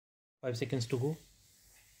5 seconds to go.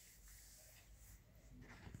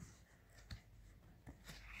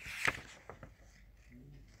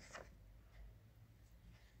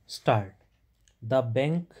 Start. The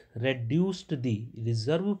bank reduced the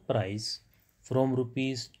reserve price from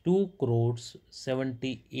rupees 2 crores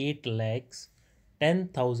 78 lakhs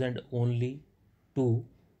 10,000 only to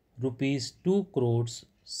rupees 2 crores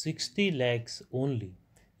 60 lakhs only.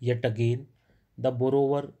 Yet again, the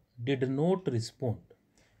borrower did not respond.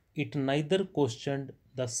 It neither questioned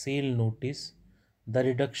the sale notice, the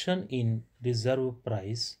reduction in reserve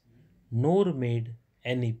price, nor made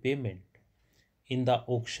any payment. In the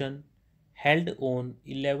auction held on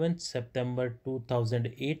 11th September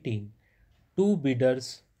 2018, two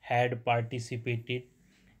bidders had participated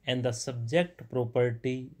and the subject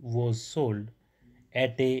property was sold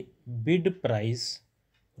at a bid price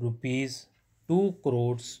rupees 2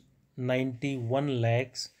 crores 91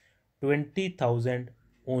 lakhs 20,000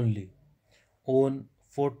 only. On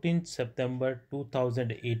 14th September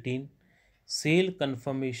 2018, sale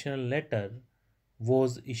confirmation letter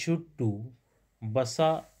was issued to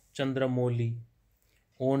Basa Chandramouli.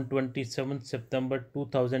 On 27th September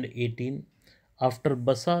 2018, after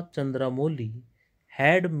Basa Chandramouli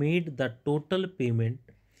had made the total payment,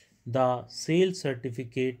 the sale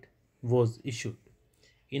certificate was issued.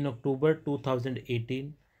 In October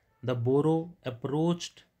 2018, the borrower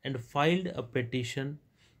approached and filed a petition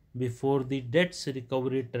before the Debts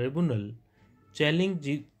Recovery Tribunal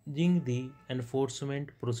challenging the enforcement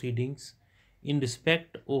proceedings in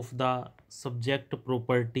respect of the subject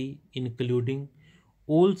property, including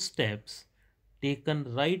all steps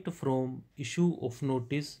taken right from issue of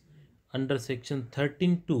notice under section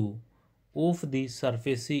 13(2) of the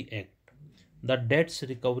Surface Act. The Debts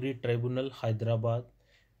Recovery Tribunal Hyderabad,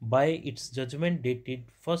 by its judgment dated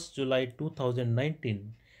 1st July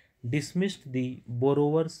 2019, dismissed the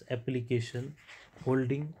borrower's application,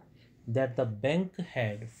 holding that the bank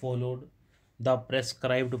had followed the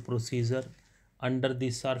prescribed procedure under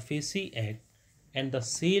the Surface Act and the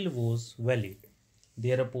sale was valid.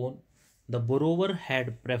 Thereupon, the borrower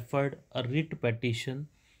had preferred a writ petition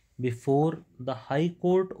before the High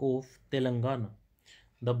Court of Telangana.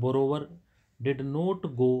 The borrower did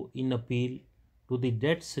not go in appeal to the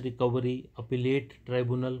Debts Recovery Appellate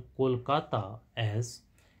Tribunal Kolkata as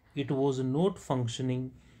it was not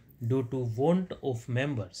functioning due to want of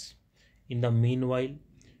members. In the meanwhile,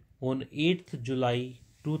 on 8th July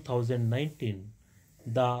 2019,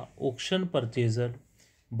 the auction purchaser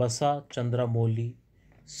Basa Chandramouli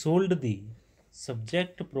sold the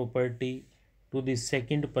subject property to the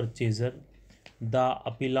second purchaser, the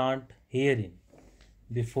appellant herein.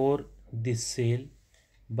 Before this sale,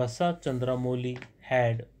 Basa Chandramouli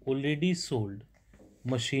had already sold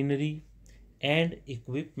machinery and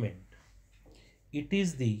equipment. It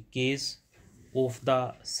is the case of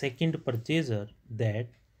the second purchaser that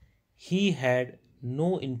he had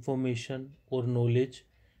no information or knowledge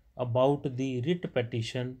about the writ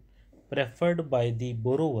petition preferred by the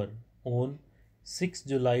borrower on 6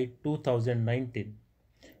 July 2019.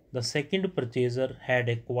 The second purchaser had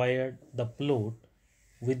acquired the plot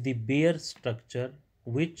with the bare structure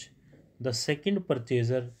which the second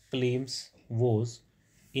purchaser claims was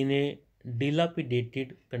in a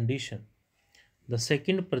dilapidated condition. The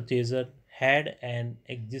second purchaser had an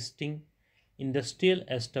existing industrial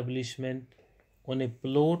establishment on a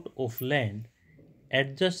plot of land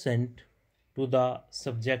adjacent to the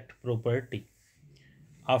subject property.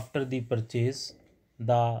 After the purchase,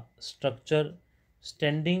 the structure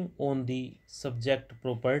standing on the subject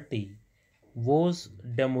property was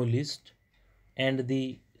demolished and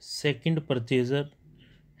the second purchaser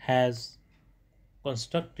has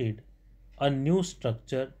constructed a new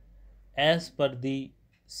structure as per the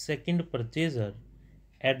second purchaser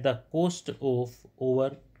at the cost of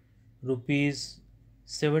over rupees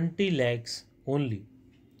 70 lakhs only.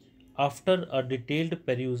 After a detailed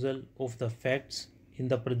perusal of the facts in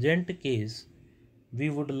the present case, we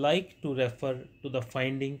would like to refer to the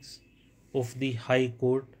findings of the High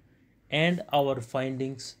Court and our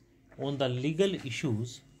findings on the legal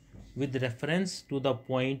issues with reference to the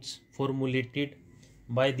points formulated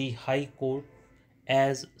by the High Court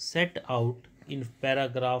as set out in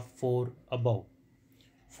paragraph 4 above.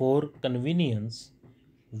 For convenience,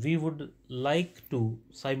 we would like to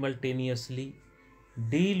simultaneously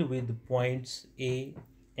deal with points A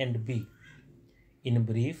and B. In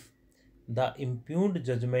brief, the impugned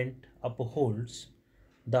judgment upholds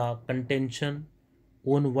the contention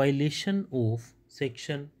on violation of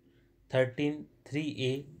section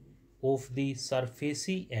 13(3)(a) of the Surface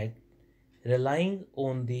Act, relying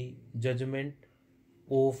on the judgment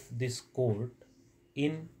of this court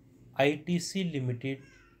in ITC Limited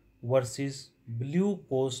versus Blue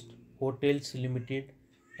Coast Hotels Limited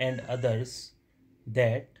and others,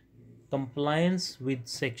 that compliance with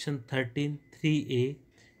Section 13(3)(a)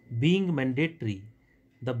 being mandatory,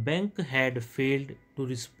 the bank had failed to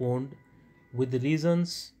respond with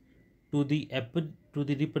reasons to the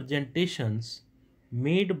representations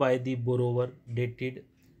made by the borrower dated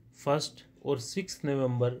 1st or 6th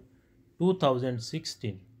November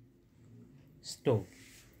 2016. Stop.